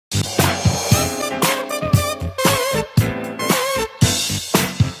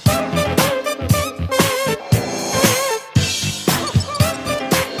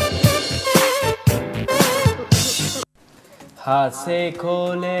हासे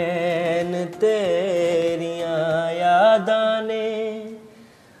खोलेन तेरियां यादां ने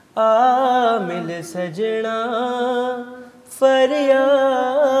आ मिल सजना फरियादां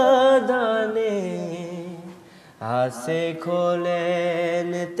ने हासे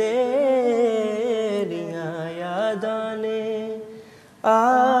खोलेन तेरियां यादां ने आ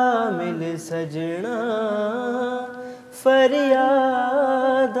मिल सजना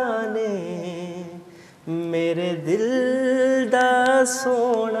फरियादां ने मेरे दिल दा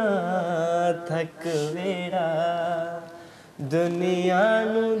सोना थक वेड़ा दुनिया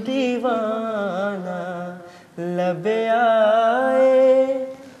नू दीवाना लभया ए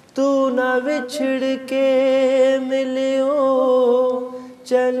तू ना विछड़ के मिलियो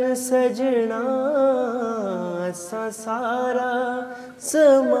चल सजना असा सारा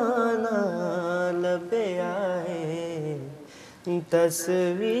ज़माना लभया ए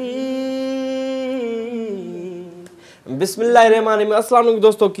तस्वीर। बिस्मिल्लाहिर्रहमानिर्रहीम। अस्सलाम वालेकुम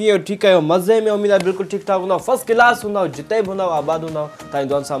दोस्तों, कीअं ठीकु आहियो? मज़े में? उम्मीद आहे बिल्कुलु ठीकु ठाक हूंदा, फर्स्ट क्लास हूंदा, जिते बि हूंदा आबाद हूंदा तव्हांजी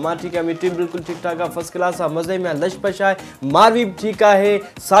दुआनि सां। मां ठीकु आहियां, मुंहिंजी टीम बिल्कुलु ठीकु ठाक आहे, फर्स्ट क्लास आहे, मज़े में आहे, लशपश आहे, मारवी बि ठीकु आहे,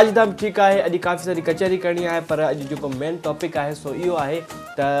 साजिदा बि ठीकु आहे। अॼु काफ़ी सारी कचहरी करणी आहे, पर अॼु जेको मेन टॉपिक आहे सो इहो आहे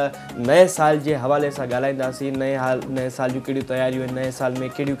त नए साल जे हवाले सां ॻाल्हाईंदासीं। नए साल जूं कहिड़ियूं तयारियूं आहिनि, नए साल में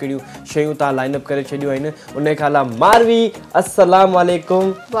कहिड़ियूं कहिड़ियूं शयूं तव्हां लाइनअप करे छॾियूं आहिनि। उन खां अलावा मारवी, अस्सलाम वालेकुम।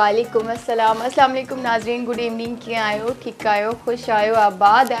 वालेकुम अस्सलाम। अस्सलाम वालेकुम नाज़रीन, गुड इवनिंग। कीअं आहियो? ठीकु आहियो? ख़ुशि आहियो?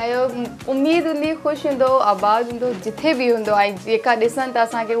 आबाद आहियो? उमेद हूंदी ख़ुशि हूंदो, आबाद हूंदो, जिथे बि हूंदो। ऐं जेका ॾिसनि था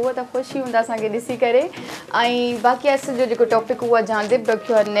असांखे उहा त ख़ुशी हूंदा असांखे ॾिसी करे। ऐं बाक़ी असां जो जेको टॉपिक उहा जांज़िब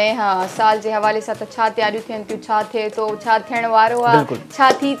रखियो आहे नए साल जे हवाले सां, त छा तयारियूं थियनि थियूं, छा थिए थो, छा थियण वारो आहे,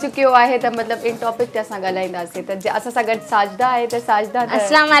 छा थी चुकियो आहे, त मतिलबु इन टॉपिक ते असां ॻाल्हाईंदासीं। त असां सां गॾु साजिदा आहे। त साजिदा,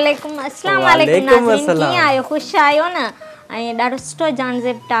 अस्सलाम वालेकुम। अस्सलाम वालेकुम नाज़रीन, कीअं आहियो? ख़ुशि आहियो न? ऐं ॾाढो सुठो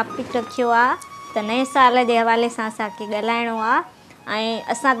जांज़िब टॉपिक रखियो आहे, त नए साल जे हवाले सां असांखे ॻाल्हाइणो आहे। ऐं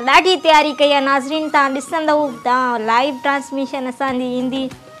असां त ॾाढी तयारी कई आहे नाज़रीन। तव्हां ॾिसंदव, तव्हां लाइव ट्रांसमिशन असांजी ईंदी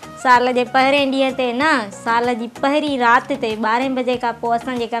साल जे पहिरें ॾींहं ते, न साल जी पहिरीं राति ते 12 बजे खां पोइ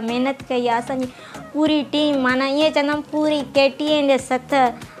असां जेका महिनत कई आहे, असांजी पूरी टीम, माना ईअं चवंदमि पूरी KTN जे सथ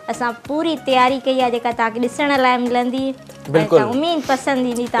असां पूरी तयारी कई आहे, जेका तव्हांखे ॾिसण लाइ मिलंदी। बिल्कुलु उम्मीद पसंदि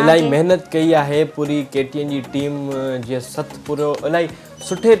ईंदी। इलाही महिनत कई आहे पूरी KTN जी टीम जे सथ, पूरो इलाही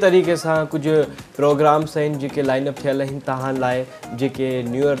सुठे तरीक़े सां कुझु प्रोग्राम्स आहिनि जेके लाइनअप थियल आहिनि तव्हां लाइ, जेके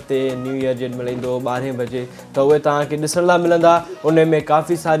न्यू ईयर जेॾीमहिल ईंदो 12 बजे, त उहे तव्हांखे ॾिसण लाइ मिलंदा। उन में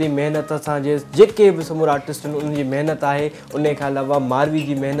काफ़ी सारी महिनत असांजे जेके बि समूर आर्टिस्ट आहिनि उन्हनि जी महिनत आहे। उन खां अलावा मारवी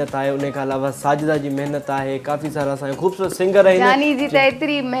जी महिनत आहे, उन खां अलावा साजिदा जी महिनत आहे, काफ़ी सारा असांजा ख़ूबसूरत सिंगर आहिनि। जानी जी त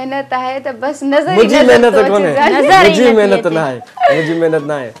एतिरी महिनत आहे त बसि नज़र मुंहिंजी महिनत कोन्हे, मुंहिंजी महिनत न आहे, मुंहिंजी महिनत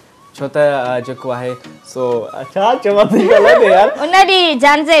न आहे, छो त जेको आहे सो छा चवां थी यार, उन ॾींहुं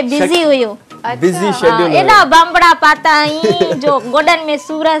जांज़िब बिज़ी हुयो, बिज़ी शेड्यूल, एॾा बंबड़ा पाता हुई जो गोॾनि में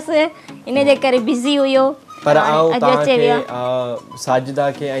सूरस, इन जे करे बिज़ी हुयो। पर आउं तव्हांखे साजिदा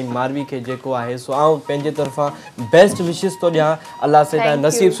खे ऐं मारवी खे जेको आहे सो आउं पंहिंजे तरफ़ां बेस्ट विशिस थो ॾियां। अलाह से तव्हां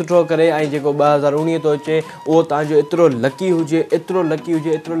नसीब सुठो करे, ऐं जेको 2019 थो अचे उहो तव्हांजो एतिरो लकी हुजे, एतिरो लकी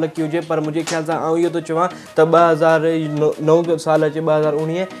हुजे, एतिरो लकी हुजे। पर मुंहिंजे ख्याल सां आउं इहो थो चवां त 2009 साल अचे,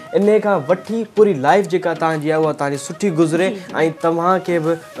 2019, इन खां वठी पूरी लाइफ जेका तव्हांजी आहे उहा तव्हांजी सुठी गुज़रे, ऐं तव्हांखे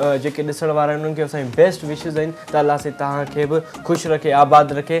बि जेके ॾिसण वारा आहिनि उन्हनि खे असांजी बेस्ट विशिस आहिनि त अलाह से तव्हांखे बि ख़ुशि रखे,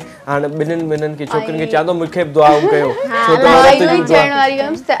 आबाद रखे। हाणे ॿिन्हिनि खे छोकिरियुनि खे चवंदो मूंखे बि दुआऊं कयो, छो त चवण वारी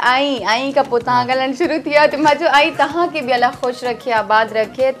हुअमि त आई खां पोइ तव्हां ॻाल्हाइणु शुरू थी विया, त मां चयो आई तव्हांखे बि अलाह ख़ुशि रखे, आबाद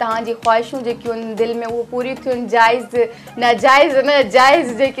रखे, तव्हांजी ख़्वाहिशूं जेकियूं आहिनि दिलि में उहे पूरी थियूं, जाइज़ न जाइज़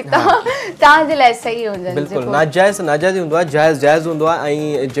जेकी तव्हांजे लाइ सही हुजनि। बिल्कुलु नाजाइज़ हूंदो आहे, जाइज़ हूंदो आहे,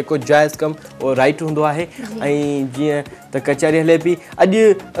 ऐं जेको जाइज़ कमु उहो राइट हूंदो आहे। ऐं जीअं त कचहरी हले पई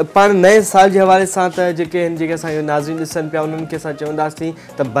अॼु पाण नए साल जे हवाले सां, त जेके आहिनि जेके असांखे नाज़रीन ॾिसनि पिया उन्हनि खे असां चवंदासीं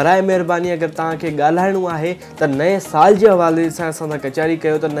त बराए महिरबानी अगरि तव्हांखे ॻाल्हाइणो आहे त नए साल जे हवाले सां असां सां कचहरी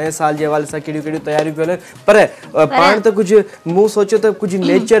कयो, त नए साल जे हवाले सां कहिड़ियूं कहिड़ियूं तयारियूं कयूं। पर पाण त कुझु मूं सोचियो त कुझु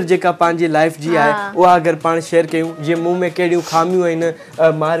नेचर जेका पंहिंजी लाइफ जी आहे उहा अगरि पाण शेयर कयूं, जीअं मूं में कहिड़ियूं ख़ामियूं आहिनि,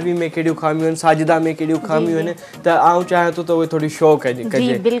 मारवी में कहिड़ियूं ख़ामियूं आहिनि, साजिदा में कहिड़ियूं ख़ामियूं आहिनि, त आउं चाहियां थो त उहे थोरी शो कजे,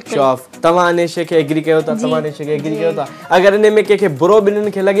 शो ऑफ। तव्हां इन शइ खे एग्री कयो था, तव्हां इन शइ खे एग्री कयो था। अगरि इन में कंहिंखे बुरो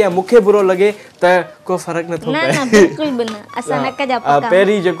ॿिन्हिनि खे लॻे या मूंखे बुरो लॻे त को फ़र्क़ु नथो पए।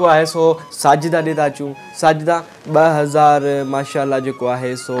 पहिरीं जेको आहे सो साजिदा ॾे था अचूं। साजिदा 2000 माशाअल्लाह जेको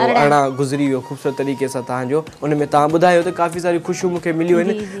आहे सो 18 गुज़री वियो ख़ूबसूरत तरीक़े सां तव्हांजो। उन में तव्हां ॿुधायो त काफ़ी सारी ख़ुशियूं मूंखे मिलियूं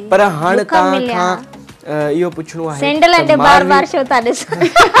आहिनि, पर हाणे तव्हां खां इहो पुछणो आहे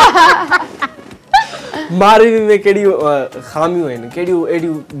मारवी में कहिड़ियूं ख़ामियूं आहिनि, कहिड़ियूं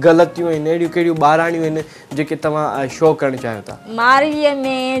अहिड़ियूं ग़लतियूं आहिनि, अहिड़ियूं ॿाराणियूं आहिनि जेके तव्हां शो करणु चाहियो था? मारवीअ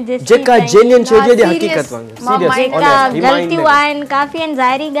में जेका जेन्युइन शइ जे हक़ीक़त वांगुरु जेका ग़लतियूं आहिनि काफ़ी आहिनि,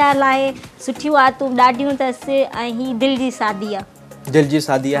 ज़ाहिरी ॻाल्हि आहे, सुठियूं आदतूं ॾाढियूं अथसि ऐं ही दिलि जी शादी आहे। दिलि जी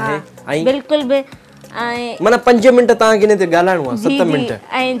शादी आहे ऐं बिल्कुलु बि माना 5 मिंट तव्हांखे हिन ते ॻाल्हाइणो आहे, 7 मिंट।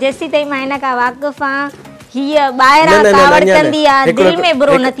 ऐं जेसीं ताईं मां हिन खां वाक़ुफ़ आहियां, हीअ ॿाहिरां कावड़ कंदी आहे, दिलि में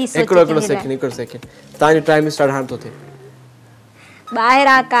बुरो नथी सोचे। हिकिड़ो सेकंड तव्हांजो टाइम स्टार्ट हाणे थो थिए।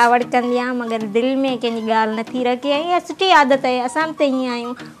 ॿाहिरां कावड़ कंदी आहे मगर दिलि में कंहिंजी ॻाल्हि नथी रखे, ऐं इहा सुठी आदत आहे, असां बि त ईअं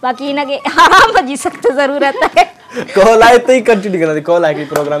आहियूं। बाक़ी हिनखे आराम जी सख़्तु ज़रूरत आहे। कॉल आहे त ई कंटिन्यू कंदासीं। कॉल आहे कि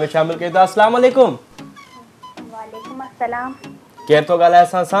प्रोग्राम में शामिल कयो था। अस्सलाम वालेकुम। वालेकुम अस्सलाम। केरु थो ॻाल्हाए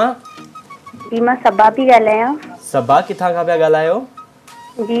असां सां? जी मां सबा पई ॻाल्हायां। सबा किथां खां पिया ॻाल्हायो?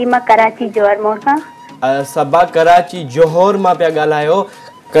 जी मां कराची जोहर मोड़ खां। सबा कराची जोहर मां पिया ॻाल्हायो।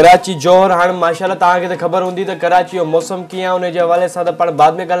 कराची जोहर हाणे माशाल्लाह तव्हांखे त ख़बर हूंदी त कराची जो मौसम कीअं आहे, उन जे हवाले सां त पाण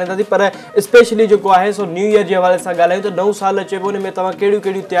बाद में ॻाल्हाईंदासीं, पर स्पेशली जेको आहे सो न्यू ईयर जे हवाले सां ॻाल्हायूं त नओं साल अचे पियो, उन में तव्हां कहिड़ियूं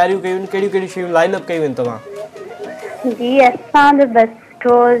कहिड़ियूं तयारियूं कयूं आहिनि, कहिड़ियूं कहिड़ियूं शयूं लाइन अप कयूं आहिनि तव्हां? जी असां त बसि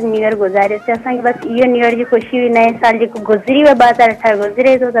सुठो न्यू ईयर गुज़ारियोसीं। असांखे बसि इहो न्यू ईयर जी ख़ुशी हुई, नए साल जेको गुज़री वियो 2018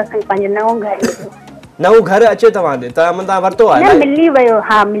 गुज़रे थो, त असांखे पंहिंजो नओं घर नओं घर अचे तव्हां ॾे, तव्हां वरितो आहे? मिली वियो।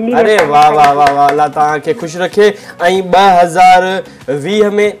 हा मिली वियो। अरे वाह वाह वाह वाह, अल्लाह तव्हांखे ख़ुशि रखे। ऐं 2020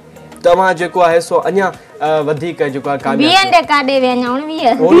 में तव्हां जेको आहे सो अञा वधीक जेको आहे कामयाब में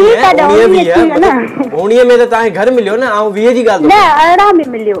त तव्हांखे घर मिलियो न, ऐं 20 जी ॻाल्हि न 18 में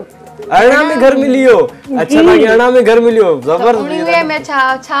मिलियो। 18 में घर मिली वियो। अच्छा तव्हांखे 18 में घर मिलियो, ज़बरदस्त। 19 में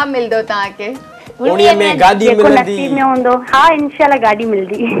छा मिलंदो तव्हांखे? 19 में गाॾी मिलंदी में हूंदो। हा इंशाल्लाह गाॾी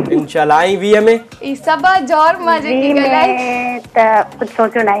मिलंदी इंशाल्लाह। ऐं 20 में ई सबा जोर मां जेकी ॻाल्हाई त कुझु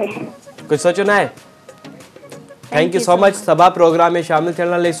सोचो न आहे। कुझु सोचो न आहे। Thank you so much Saba programme में शामिल थियण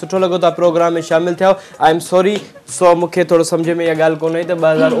लाइ। सुठो लॻो था प्रोग्राम में शामिल थियो। आई एम सॉरी सो मूंखे थोरो सम्झ में इहा ॻाल्हि कोन आई त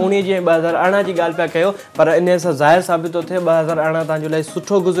 2019 जी ऐं 2018 जी ॻाल्हि पिया कयो, पर इन सां ज़ाहिर साबित थो थिए 2018 तव्हांजे लाइ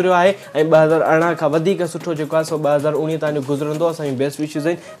सुठो गुज़रियो आहे ऐं 2018 खां वधीक सुठो जेको आहे सो 2019 तव्हांजो गुज़रंदो। असांजी बेस्ट विशेस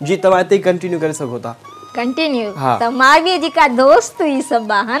आहिनि। जी तव्हां हिते ई कंटिन्यू करे सघो था। कंटिन्यू त मारवी जी का दोस्त हुई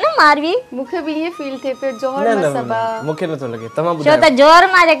सबा, है ना मारवी? मूंखे भी ये फील थे पे जोहर में सबा। मूंखे नथो लगे। तमाम बुधायो। छो त जोहर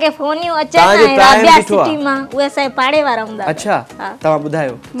मां जेके फोनियूं अचनि ना राबिया सिटी मां, उहे असां पाड़े वारा हूंदा। अच्छा तव्हां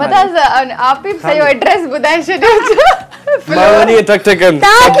बुधायो। मतलब आप ही सही एड्रेस बुधाए छॾियो। मां वनी ठक ठकन।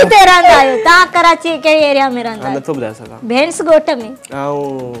 तव्हां किथे रहंदा आहियो? तव्हां कराची कहिड़ी एरिया में रहंदा आहियो? नथो बुधाए सघां। भेंस गोठ में? ऐं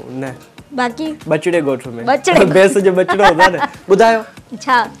न बाकी बचड़े गोठ में। बचड़े बेस जो बचड़ो हूंदा न। बुधायो।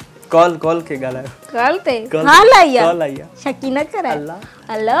 छा कॉल के ॻाल्हायो। कॉल ते हाल आई आहे। शकी न कर। हेलो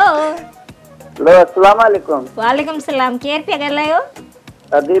हेलो अस्सलाम वालेकुम। वालेकुम सलाम। केर पे ॻाल्हायो?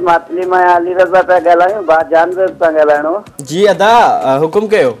 अदी मातली में अली रज़ा पे ॻाल्हायूं। बा जानवर सां ॻाल्हाइणो। जी अदा हुकुम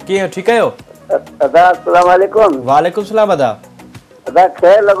कयो। कीअं ठीकु आहियो? अदा अस्सलाम वालेकुम। वालेकुम सलाम अदा। अदा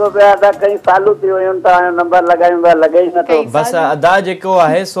ख़ैर लॻो पिया। अदा कई सालू थी वियूं तव्हांजो नंबर लॻायूं था, लॻे ई नथो। बसि अदा जेको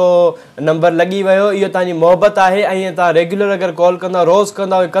आहे सो नंबर लॻी वियो। इहो तव्हांजी मोहबत आहे ऐं तव्हां रेगुलर अगरि कॉल कंदा रोज़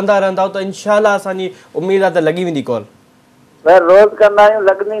कंदा रहंदा त इंशाल्लाह असांजी उमेद आहे त लॻी वेंदी कॉल। रोज़ कंदा आहियूं,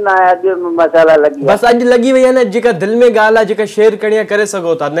 लॻंदी न आहे। अॼु मसाला लॻी बसि अॼु लॻी वई आहे न। जेका दिलि में ॻाल्हि आहे जेका शेयर करणी आहे करे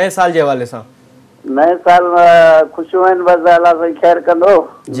सघो था नए साल जे हवाले सां। नए साल ख़ुशियूं आहिनि। बसि अलाह साईं ख़ैर कंदो।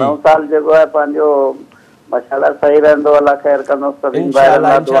 नओं साल जेको आहे पंहिंजो माशाल्लाह सही रहंदो। अलाह ख़ैर कंदो।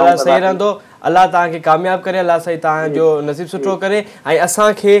 इंशाल्लाह सही रहंदो। अल्लाह तव्हांखे कामयाब करे। अल्लाह साईं तव्हांजो नसीब सुठो करे ऐं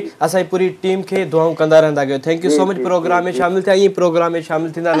असांखे असांजी पूरी टीम खे दुआऊं कंदा रहंदा कयो। Thank you so much programme में शामिल थिया। ईअं प्रोग्राम में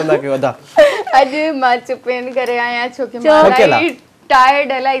शामिल थींदा रहंदा कयो अदा। अॼु मां चुपेन करे आहियां छो कि मां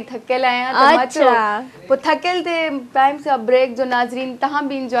टायर्ड इलाही थकियल आहियां त मां चयो पोइ थकियल ते टाइम सां ब्रेक जो नाज़रीन तव्हां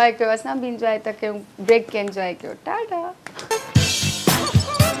बि इंजॉय कयो, असां बि इंजॉय था कयूं, ब्रेक खे इंजॉय कयो। टाटा।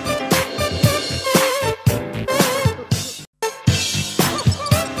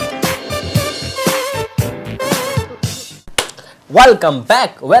 वेलकम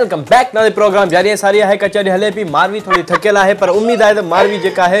बैक नए प्रोग्राम जारी है। सारी है कचहरी हले पई। मारवी थोड़ी थकियल है पर उम्मीद है तो मारवी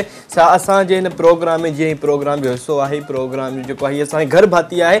जेका है असांजे हिन प्रोग्राम में जीअं प्रोग्राम जो हिस्सो आहे। प्रोग्राम जेको आहे असांजी घर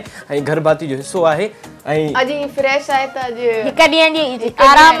भाती आहे ऐं घर भाती जो हिस्सो आहे ऐं अॼु फ्रेश आहे त अॼु हिकु ॾींहं जी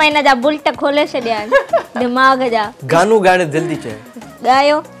आराम हिन जा बुल्ट खोले छॾिया आहिनि दिमाग़ जा। गानो ॻाइण दिलि थी चए।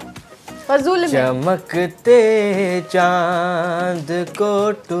 ॻायो फज़ूल में। चमकते चांद को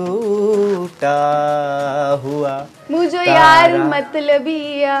टूटा हुआ मुझे यार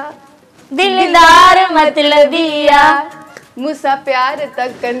मतलबिया दिलदार मतलबिया मुसा प्यार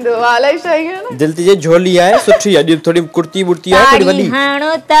तक कंदो वाला शय न। दिल जी झोली आहे सुठी। अॼु थोड़ी कुर्ती बुर्ती आहे थोड़ी वॾी।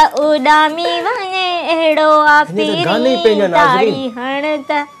 हाणो त उडामी वणे एड़ो आ पीरी ताड़ी हण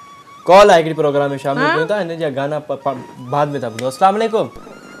त। कॉल आहे हिकिड़ी प्रोग्राम में शामिल कयूं था। हिन जा गाना बाद में था ॿुधो। अस्सलाम वालेकुम।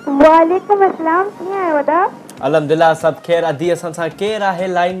 वालेकुम अस्सलाम, कीअं आहियो वॾा? अल्हम्दुलिल्लाह सब खैर। अदी असां सां केर आहे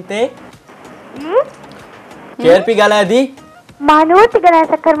लाइन ते? केर पई ॻाल्हाए अदी? महानूर थी ॻाल्हायां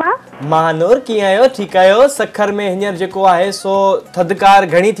सखर मां। महानूर कीअं आहियो? ठीकु आहियो? सखर में हींअर जेको आहे सो थधिकार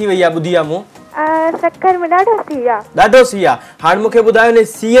घणी थी वई आहे ॿुधी आहे मूं? सखर में ॾाढो सी आहे। ॾाढो सी आहे। हाणे मूंखे ॿुधायो इन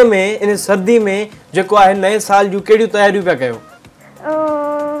सीअ में इन सर्दी में जेको आहे नए साल जूं कहिड़ियूं तयारियूं पिया कयो?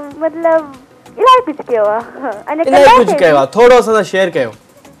 मतलब इलाही कुझु कयो आहे। इलाही कुझु कयो आहे। थोरो असां सां शेयर कयो।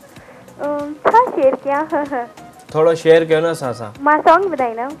 छा शेयर कयां? थोरो शेयर कयो न असां सां। मां सॉन्ग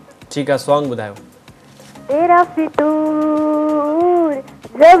ॿुधाईंदमि। ठीकु आहे, सॉन्ग ॿुधायो। तेरा फितूर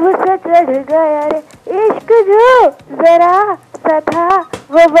जब से चढ़ गया रे, इश्क जो जरा सा था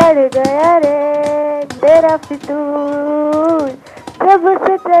वो बढ़ गया रे। तेरा फितूर जब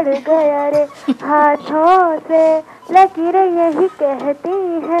से चढ़ गया रे, हाथों से लकीरें यही कहती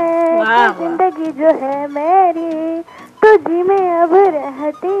हैं कि जिंदगी जो है मेरी तुझी में अब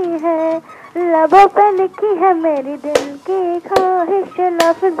रहती है। लबों पे लिखी है मेरी दिल की ख्वाहिश,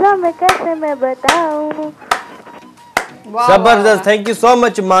 लफ्ज़ों में कैसे मैं बताऊं। जबरदस्त, thank you so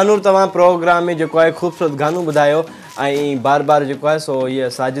much Manur. तव्हां प्रोग्राम में जेको आहे ख़ूबसूरत गानो ॿुधायो ऐं बार बार जेको आहे सो हीअ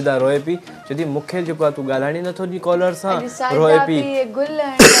साजिदा रोए पई, चवंदी मूंखे जेको आहे तूं ॻाल्हाइण नथो ॾी कॉलर सां, रोए पई।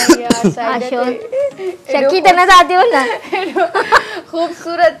 शकी त नथा थियो न।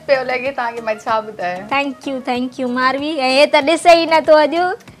 ख़ूबसूरत पियो लॻे तव्हांखे, मां छा ॿुधायां। थैंक यू मारवी। हे त ॾिसे ई नथो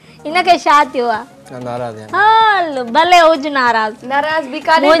अॼु इनखे छा थियो आहे। नाराज़ आहियां। हल भले हुज नाराज़। नाराज़ बि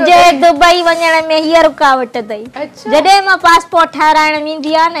कान्हे। मुंहिंजे दुबई वञण में हीअ रुकावट अथई। जॾहिं मां पासपोर्ट ठाराइण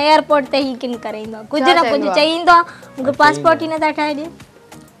वेंदी आहे न एयरपोर्ट ते ही किन कराईंदो, कुझु न कुझु चईंदो मूंखे पासपोर्ट ई नथा ठाहे ॾे।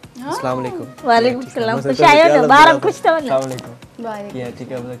 अस्सलाम वालेकुम। वालेकुम सलाम। ख़ुशि आहियो न? ॿार ख़ुशि अथव न? अस्सलाम वालेकुम। कीअं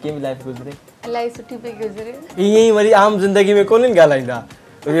ठीकु आहे? कीअं लाइफ गुज़रे? इलाही सुठी पई गुज़रे। ईअं ई वरी आम ज़िंदगी में कोन्हनि ॻाल्हाईंदा।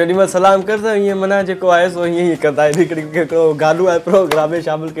 जेॾी महिल सलाम कर त ईअं माना जेको आहे सो ईअं ई कंदा आहिनि। हिकिड़ो गानो आहे प्रोग्राम में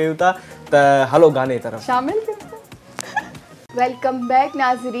शामिल कयूं था त हलो गाने तरफ़ शामिल वेलकम बैक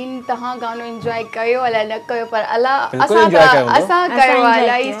नाज़रीन। तव्हां गानो एंजॉय कयो अलाए न कयो, पर असां कयो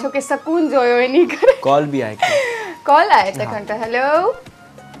इलाही, छो कि सुकून जो हुयो इन करे। कॉल बि आहे। कॉल आहे त खंड। हेलो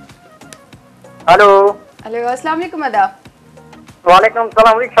हेलो हेलो, अस्सलाम वालेकुम अदा। वालेकुम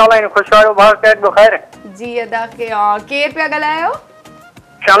सलाम। ख़ुशि आहियो? ख़ैर जी अदा के केर पिया ॻाल्हायो?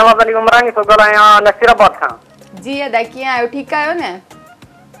 शाहनवाज़ अली उमरानी थो ॻाल्हायां नसीराबाद खां। जी अदा कीअं आहियो? ठीकु आहियो न?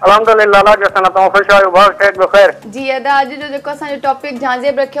 अल्हम्दुलिल्लाह अल्लाह जो सना। तव्हां ख़ुशि आहियो? ख़ैर जी अदा, अॼु जो जेको असांजो टॉपिक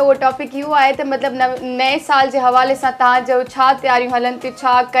जहांज़ेब रखियो उहो टॉपिक इहो आहे त मतिलबु नए साल जे हवाले सां तव्हांजो छा तयारियूं हलनि थियूं,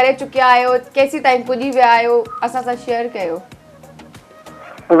 छा करे चुकिया आहियो, केसी ताईं पुॼी विया आहियो, असां सां शेयर कयो।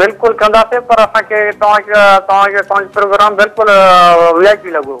 बिल्कुलु कंदासीं, पर असांखे तव्हांजो प्रोग्राम बिल्कुलु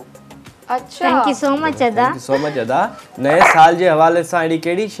वीआईपी लॻो। अच्छा, थैंक यू सो मच अदा। थैंक यू सो मच अदा। नए साल जे हवाले सां अहिड़ी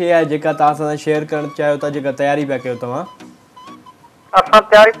कहिड़ी शइ आहे जेका तव्हां सां शेयर करणु चाहियो था, जेका तयारी पिया कयो तव्हां? असां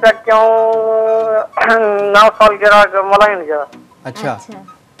तयारी पिया कयूं नओं साल मल्हाइण जा। अच्छा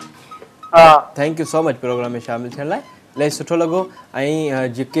हा, thank you so much programme में शामिल थियण लाइ। इलाही सुठो लॻो।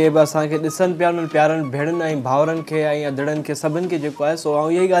 ऐं जेके बि असांखे ॾिसनि पिया उन्हनि प्यारनि भेणनि ऐं भाउरनि खे ऐं अदड़नि खे सभिनि खे जेको आहे सो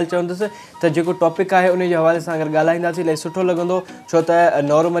आउं इहा ई ॻाल्हि चवंदुसि त जेको टॉपिक आहे उन जे हवाले सां अगरि ॻाल्हाईंदासीं इलाही सुठो लॻंदो, छो त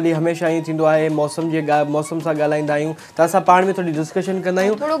नॉर्मली हमेशह ईअं थींदो आहे मौसम सां ॻाल्हाईंदा आहियूं त असां पाण में थोरी डिस्कशन कंदा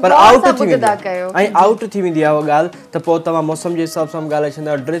आहियूं, पर आउट थी वेंदी आहे ऐं आउट थी वेंदी आहे उहा ॻाल्हि, त पोइ तव्हां मौसम जे हिसाब सां ॻाल्हाए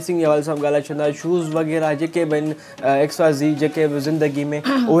छॾंदा आहियो, ड्रेसिंग जे हवाले सां ॻाल्हाए छॾंदा आहियो, शूज़ वग़ैरह जेके बि आहिनि XYZ जेके बि ज़िंदगी में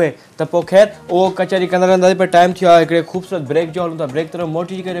उहे, त पोइ ख़ैर उहो कचहरी कंदा रहंदासीं। पर टाइम थियो आहे हिकिड़े ख़ूबसूरत ब्रेक जो। हलूं था ब्रेक तरफ़,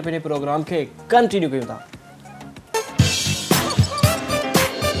 मोटी करे पंहिंजे प्रोग्राम खे कंटिन्यू कयूं था।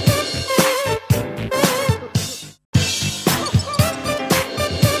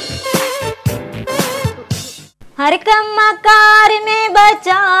 हर कमकार में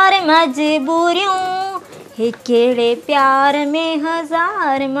बचार मजबूरियूं, हिकिड़े प्यार में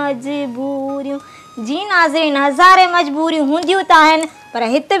हज़ार मजबूरियूं। जी नाज़रीन, हज़ारे मजबूरियूं हूंदियूं त आहिनि, पर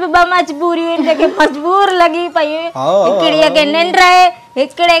हिते बि ॿ मजबूरियूं आहिनि जेके मजबूर लॻी पयूं। हिकिड़ीअ खे निंड आहे,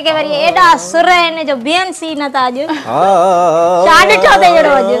 हिकिड़े खे वरी एॾा सुर आहिनि जो ॿियनि सी नथा अॼु। छा ॾिठो अथई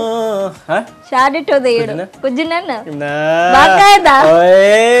अहिड़ो अॼु? छा ॾिठो अथई अहिड़ो? कुझु न बाक़ाइदा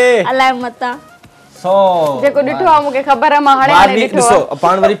अलाए मतां जेको ॾिठो आहे मूंखे ख़बर आहे, मां हाणे ॾिसो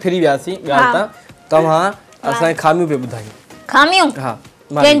पाण वरी फिरी वियासीं ॻाल्हि तां। तव्हां असांखे खामियूं पिया ॿुधायूं। खामियूं? हा,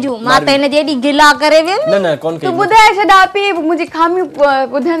 कंहिंजूं? मां त हिन जेॾी गिला करे वियमि। न कोन कई। तूं ॿुधाए छॾा पई, मुंहिंजी खामियूं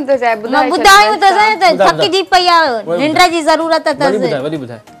ॿुधण थो चाहे। मां ॿुधायूं त सही त थकिजी पई आहे, निंड जी ज़रूरत अथसि। वरी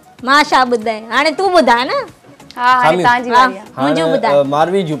ॿुधाए। मां छा ॿुधायां? हाणे तूं ॿुधाए न। हा, हाणे तव्हांजी वारी आहे। मुंहिंजूं ॿुधाए।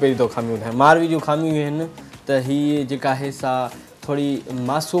 मारवी जूं पहिरीं तो खामियूं ॿुधायां। मारवी जूं खामियूं आहिनि त हीअ जेका आहे सा थोरी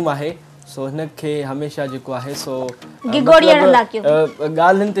मासूम आहे, सो हिनखे हमेशा जेको आहे सो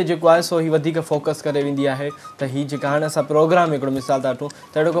ॻाल्हियुनि ते जेको आहे सो ही वधीक फोकस करे वेंदी आहे त ही जेका हाणे असां प्रोग्राम हिकिड़ो मिसाल था वठूं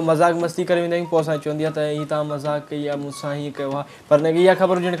त अहिड़ो को मज़ाक मस्ती करे वेंदा आहियूं पोइ असां चवंदी आहे त हीअ तव्हां मज़ाक कई आहे मूंसां हीअं कयो आहे पर हिनखे इहा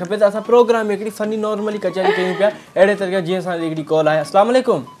ख़बर हुजणु खपे त असां प्रोग्राम में हिकिड़ी फनी नॉर्मली कचहरी कयूं पिया अहिड़े तरीक़े जीअं असांजी हिकिड़ी कॉल आहे अस्सलाम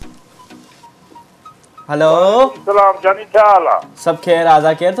वालेकुम हेलो सभु ख़ैरु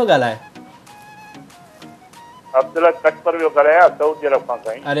आज़ा केरु थो ॻाल्हाए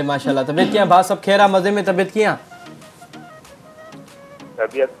अरे माशाल्लाह तबियत कीअं भाउ सभु ख़ैरु आहे मज़े में तबियत कीअं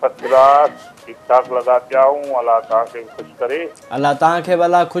अल्लाह तव्हांखे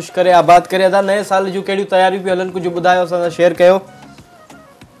भला ख़ुशि करे आबाद करे अदा नए साल जूं कहिड़ियूं तयारियूं पियूं हलनि कुझु ॿुधायो असां सां शेयर कयो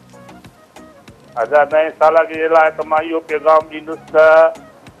अदा नए साल जे लाइ त मां इहो पैगाम ॾींदुसि त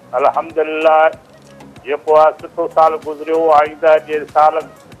अल्हम्दुलिल्लाह जेको आहे सुठो साल गुज़रियो आईंदा जे साल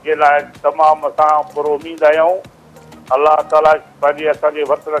जे लाइ तमामु असां पुरुमीद आहियूं अल्लाह ताला पंहिंजे असांजे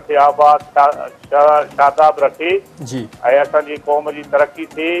वतन खे आबाद शादाब रखे ऐं असांजी क़ौम जी तरक़ी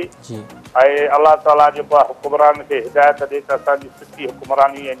थिए ऐं अल्लाह ताला जेको आहे हुकुमरान खे हिदायत ॾे त असांजी सुठी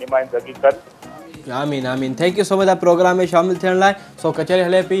हुकुमरानी ऐं नुमाइंदगी कनि आमीन आमीन thank you so much programme में शामिल थियण लाइ सो कचहरी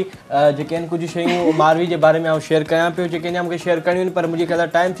हले पई जेके आहिनि कुझु शयूं मारवी जे बारे में आउं शेयर कयां पियो जेके अञा मूंखे शेयर करणियूं आहिनि पर मुंहिंजे ख़्याल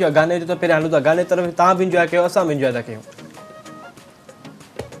टाइम थियो आहे गाने जो त पहिरियों हलूं था गाने तरफ़ तव्हां बि इंजॉय कयो असां बि इंजॉय था कयूं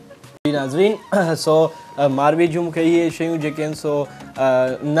नाज़रीन सो मारवी जूं मूंखे इहे शयूं जेके आहिनि सो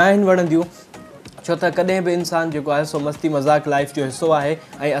न आहिनि वणंदियूं छो त कॾहिं बि इंसान जेको आहे सो मस्ती मज़ाक लाइफ जो हिसो आहे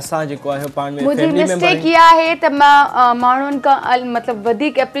ऐं असां जेको आहे पाण में मुंहिंजी मिस्टेक इहा आहे त मां माण्हुनि खां मतिलबु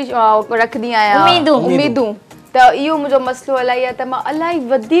वधीक रखंदी आहियां उमेदूं त इहो मुंहिंजो मसइलो इलाही आहे त मां इलाही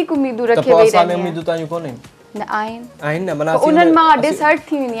वधीक उमेदूं रखे वेई आहियां न आहिनि न माना उन्हनि मां डिसर्ट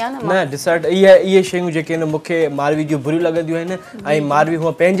थी वेंदी आहे न डिसर्ट इहे शयूं जेके आहिनि मूंखे मारवी जूं बुरियूं लॻंदियूं आहिनि ऐं मारवी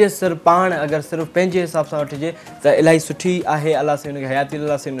हूअ पंहिंजे सिर पाण अगरि सिर्फ़ु पंहिंजे हिसाब सां वठिजे त इलाही सुठी आहे अलाह साईं हुनखे हयाती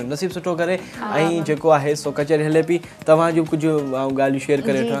अलाह साईं हुनजो नसीबु सुठो करे ऐं जेको आहे सो कचहरी हले पई तव्हां जूं कुझु ॻाल्हियूं शेयर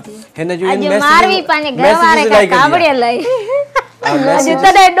करे वठां हिन जूं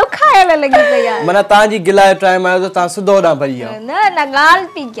माना तव्हांजी गिला जो टाइम आयो त तव्हां सिधो होॾां भॼी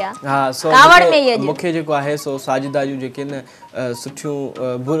मूंखे जेको आहे सो साजिदा जूं जेके आहिनि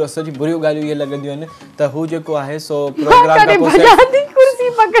सुठियूं सॼी बुरियूं ॻाल्हियूं इहे लॻंदियूं आहिनि त हू जेको आहे सो प्रोग्राम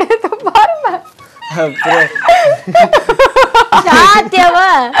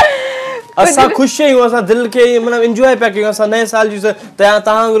असां ख़ुशि आहियूं असां दिलि खे मतिलबु इंजॉय पिया कयूं असां नए साल जी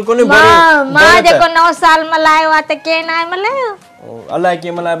तव्हां कोन्हे मां जेको नओं साल मल्हायो आहे त केरु न मल्हायो अलाए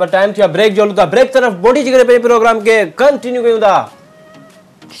कीअं मल्हायो पर टाइम थियो आहे ब्रेक जो हलूं था ब्रेक तरफ़ बोडी जे करे पंहिंजे प्रोग्राम खे कंटिन्यू कयूं था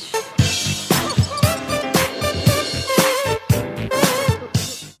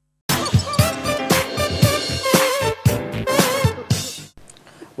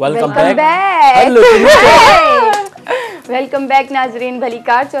वेलकम बैक नाज़रीन भली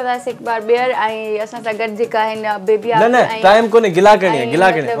कार चौदास एक बार बेयर ऐं असां सां गॾु जेका आहिनि बेबी न टाइम कोन्हे गिला करणी आहे गिला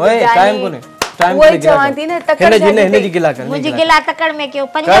करणी ओए टाइम कोन्हे टाइम कोन्हे चवां थी न तकड़ हिनजी गिला करणी मुंहिंजी गिला तकड़ में कयो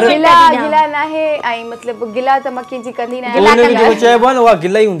पंज गिला न आहे ऐं मतिलबु गिला त मां कंहिंजी कंदी न आहियां जेको चइबो आहे न उहा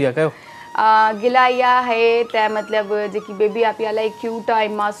गिला ई हूंदी आहे कयो गिला इहा आहे त मतिलबु जेकी बेबी आहे इलाही क्यूट आहे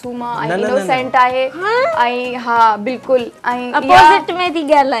मासूम आहे ऐं इनोसेंट आहे ऐं हा बिल्कुलु ऐं अपोजिट में थी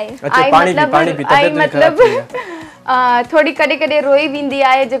ॻाल्हाए ऐं मतिलबु थोड़ी कॾहिं कॾहिं रोई वेंदी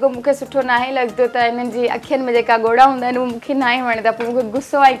आहे जेको मूंखे सुठो नाहे लॻंदो त हिननि जी अखियुनि में जेका ॻोड़ा हूंदा आहिनि उहो मूंखे नाहे वणंदा पोइ मूंखे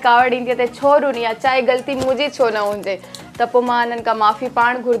गुस्सो ऐं कावड़ ईंदी आहे त छो रोनी आहे चाहे ग़लती मुंहिंजी छो न हुजे त पोइ मां हिननि खां माफ़ी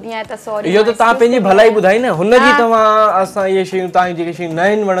पाण घुरंदी आहियां त सॉरी इहो त तव्हां पंहिंजी भलाई ॿुधाई न हुनजी तव्हां असां इहे शयूं तव्हांजी जेके शयूं न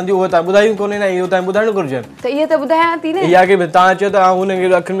आहिनि वणंदियूं उहे तव्हां ॿुधायूं कोन्हे न इहो तव्हां ॿुधाइणु घुरिजनि त इहे त ॿुधायां थी न इहा की तव्हां चयो त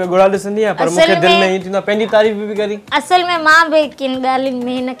हुनखे अखियुनि में ॻोड़ा ॾिसंदी आहियां पर मूंखे दिलि में ईअं थींदो आहे पंहिंजी तारीफ़ बि करी असल में मां बि किन ॻाल्हियुनि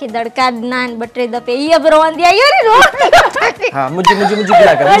में हिनखे दड़का ॾिना आहिनि ॿ टे दफ़े इहा बि रोअंदी आहे हाँ मुझे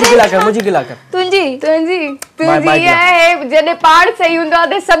गिला कर तुंहिंजी आहे जॾहिं पाण सही हूंदो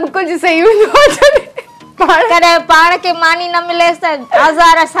आहे त सभु कुझु सही हूंदो आहे कॾहिं पाण खे मानी न मिलेसि त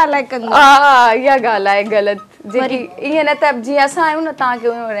हज़ार साल कंदो हा इहा ॻाल्हि आहे ग़लति जेकी ईअं न त जीअं असां आहियूं न तव्हांखे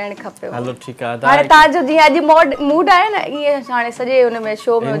उहो रहणु खपे हलो ठीकु आहे हाणे तव्हांजो जीअं अॼु मूड आहे न ईअं हाणे सॼे हुन में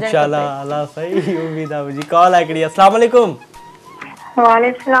शो में हुजणु इंशाल्लाह अल्लाह सही उम्मीद आहे मुंहिंजी कॉल आहे हिकिड़ी अस्सलाम वालेकुम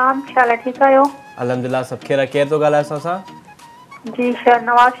वालेकुम सलाम छा ठीकु आहियो अल्हम्दुलिल्लाह सभु ख़ैरु केरु थो ॻाल्हाए असां सां जी सर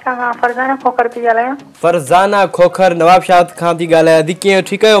नवाब शाह खां फरज़ाना खोखर थी ॻाल्हायां फरज़ाना खोखर नवाब शाह खां थी ॻाल्हायां दी कीअं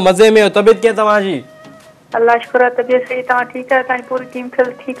ठीकु आहियो मज़े में तबियत कीअं तव्हांजी अल्लाह शुक्र तबियत सही तव्हां ठीकु आहे तव्हांजी पूरी टीम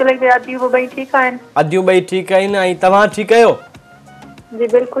ठीकु लॻी अदियूं ॿई ठीकु आहिनि अदियूं ॿई ठीकु आहिनि ऐं तव्हां ठीकु आहियो जी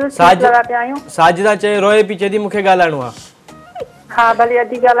बिल्कुलु लॻा पिया आहियूं साजिदा चए रोए पई चए मूंखे ॻाल्हाइणो आहे हा भले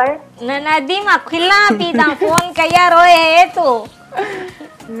अदी ॻाल्हाए न अदी मां खिलां थी तव्हां फोन कया रोए हे तो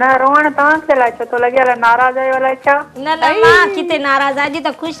न रोअण तव्हांखे लाइ छो थो लॻे अलाए नाराज़ आहियो अलाए छा? न न मां किथे नाराज़ आजी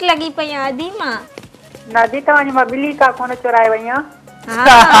त ख़ुशि लॻी पई आहियां अदी मां। न अदी तव्हांजी मां ॿिली का कोन चुराए वई आहियां। हा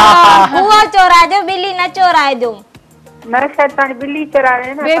उहो चोराइजो ॿिली न चोराइजो। न शायद तव्हांजी ॿिली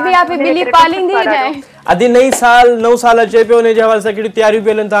चुराए न। बेबी आप बिल्ली पालींदी है। अदी नई साल अचे पियो उन जे हवाले सां कहिड़ी तयारियूं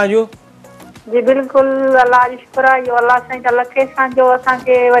पियल आहिनि तव्हांजूं? जी बिल्कुलु अल्लाह जो शुक्र आहे इहो अल्लाह साईं जा लख एहसान जो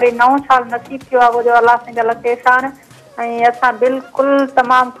असांखे वरी नओं साल नसीब थियो आहे वो जो अल्लाह साईं जा लख एहसान ऐं असां बिल्कुलु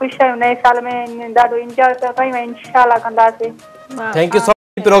तमामु ख़ुशि आहियूं नए साल में ॾाढो इंजॉय पिया कयूं ऐं इंशाअल्लाह कंदासीं। Thank you so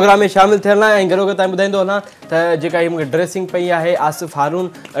much programme में शामिल थियण लाइ। ऐं घरो घर तव्हां ॿुधाईंदो न त जेका हीअ मूंखे ड्रेसिंग पई आहे आसिफ हारून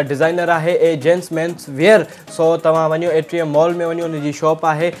डिज़ाइनर आहे ए जेंट्स मेंस वेयर। सो तव्हां वञो एट्रियम मॉल में वञो उनजी शॉप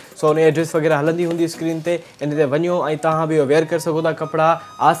आहे। सो उन एड्रेस वग़ैरह हलंदी हूंदी स्क्रीन ते इन ते वञो ऐं तव्हां बि वेयर करे सघो था कपिड़ा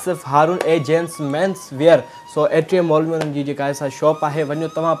आसिफ हारून ए जेंट्स मेंस वेयर। सो एट्रियम मॉल में उन्हनि जी जेका आहे शॉप आहे वञो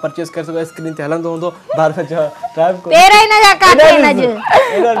तव्हां परचेस करे सघो स्क्रीन ते हलंदो हूंदो बार टाइम को पेर इन जा काथे इन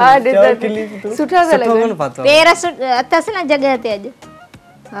जो सुठा लॻे पेर अथसि न जॻह ते अॼु।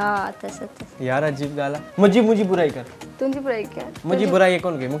 हा अथसि यार अजीब ॻाल्हि आहे मुंहिंजी बुराई कर तुंहिंजी बुराई क्या मुंहिंजी बुराई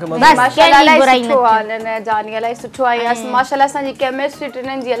कोन कई मूंखे माशाल्लाह इलाही सुठो आहे न जानी इलाही सुठो आहे माशाल्लाह असांजी केमिस्ट्री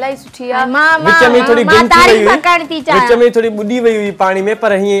टिननि जी इलाही सुठी आहे। विच में थोड़ी गुम थी वई विच में थोड़ी ॿुॾी वई हुई पाणी में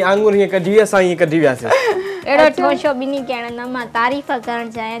पर हीअं आंगुर हीअं कढी असां हीअं कढी वियासीं। अहिड़ो ठोशो बि न कहण न मां तारीफ़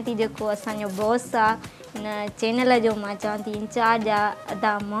करणु चाहियां थी जेको असांजो बॉस आहे हिन चैनल जो मां चवां थी इंचार्ज आहे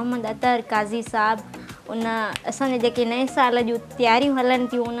अदा मोहम्मद अतर काज़ी साहब उन असांजे जेके नए साल जूं तयारियूं हलनि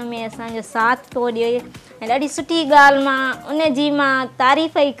थियूं उन में असांजो साथ थो ॾिए ऐं ॾाढी सुठी ॻाल्हि मां उन जी मां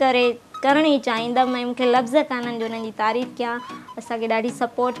तारीफ़ ई करणी चाहींदमि ऐं मूंखे लफ़्ज़ कान्हनि जो उन्हनि जी तारीफ़ कयां असांखे ॾाढी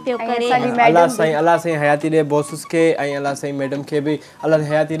सपोर्ट पियो करे। अल्लाह साईं हयाती ॾे बॉसिस खे ऐं अल्लाह साईं मैडम खे बि अल्लाह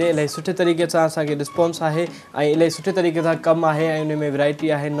हयाती ॾे। इलाही सुठे तरीक़े सां असांखे रिस्पॉन्स आहे ऐं इलाही सुठे तरीक़े सां कमु आहे ऐं उन में वैरायटी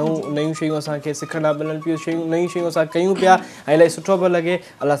आहे नयूं शयूं असांखे सिखण लाइ मिलनि पियूं नयूं शयूं असां कयूं पिया ऐं इलाही सुठो पियो लॻे।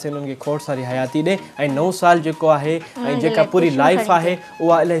 अल्लाह साईं उन्हनि खे खोड़ सारी हयाती ॾे ऐं नओं साल जेको आहे ऐं जेका पूरी लाइफ आहे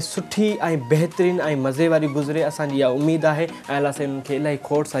उहा इलाही सुठी ऐं बहितरीनु ऐं मज़े वारी गुज़रे असांजी इहा उमेदु आहे ऐं अल्लाह साईं उन्हनि खे इलाही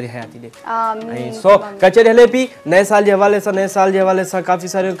खोड़ सारी हयाती ॾे। ऐं सो कचहरी हले पई नए साल जे हवाले सां काफ़ी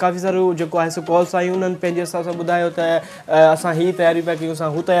सारियूं जेको आहे सो कॉल्स आयूं उन्हनि पंहिंजे हिसाब सां ॿुधायो त असां हीअ तयारी पिया कयूं असां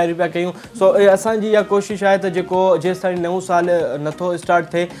हू तयारी पिया कयूं। सो असांजी इहा कोशिशि आहे त जेको जेसि ताईं नओं साल नथो स्टार्ट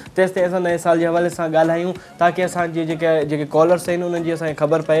थिए तेसि ताईं असां नए साल जे हवाले सां ॻाल्हायूं ताकी असांजी जेके कॉलर्स आहिनि उन्हनि जी असांखे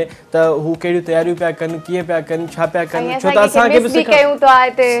ख़बर पए त हू कहिड़ियूं तयारियूं पिया कनि कीअं पिया कनि छा पिया कनि छो त असांखे बि कयूं था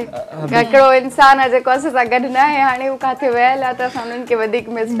हिते हिकिड़ो इंसान आहे जेको असां सां गॾु न आहे हाणे हू काथे वियल आहे त असां उन्हनि खे वधीक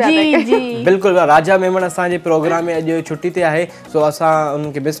मिस पिया कयूं। बिल्कुलु राजा मेमण असांजे प्रोग्राम में अॼु छुटी ते आहे सो असां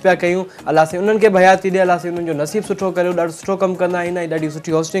उन्हनि खे मिस पिया कयूं। अल्लाह साईं उन्हनि खे हयाती ॾे अल्लाह साईं उन्हनि जो नसीब सुठो करे ॾाढो सुठो कमु कंदा आहिनि ऐं ॾाढी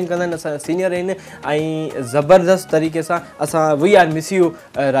सुठी होस्टिंग कंदा आहिनि असांजा सीनियर आहिनि ऐं ज़बरदस्त तरीक़े सां असां वी आर मिस यू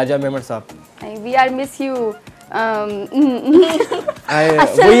राजा मेमण साहब ऐं V R miss U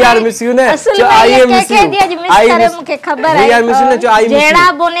V R miss U न आई एम मिस यू मूंखे ख़बर आहे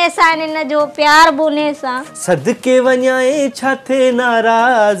जहिड़ा बोने सां इन जो प्यार बोने सां सदके वञाए छा थे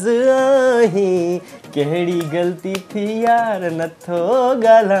नाराज़ आहीं कहिड़ी ग़लती थी यार नथो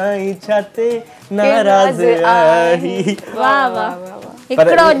ॻाल्हाई छा ते नाराज़ आहीं। वाह वाह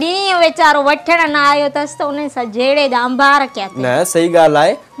हिकिड़ो ॾींहुं वीचारो वठण न आयो अथसि त उन सां जहिड़े अंबार कया न सही ॻाल्हि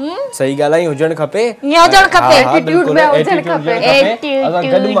आहे सही ॻाल्हि आहे हुजणु खपे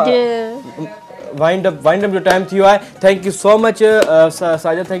वाइंड अप जो टाइम थियो आहे। Thank you so much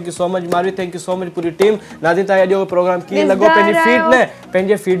Sajid thank you so much Marvi thank you so much पूरी टीम। नाज़रीन तव्हां अॼु प्रोग्राम कीअं लॻो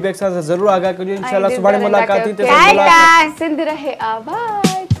पंहिंजे फीडबैक सां ज़रूरु आगाह कजो इंशाल्लाह सुभाणे मुलाक़ात थी। सिंध रहे आबाद।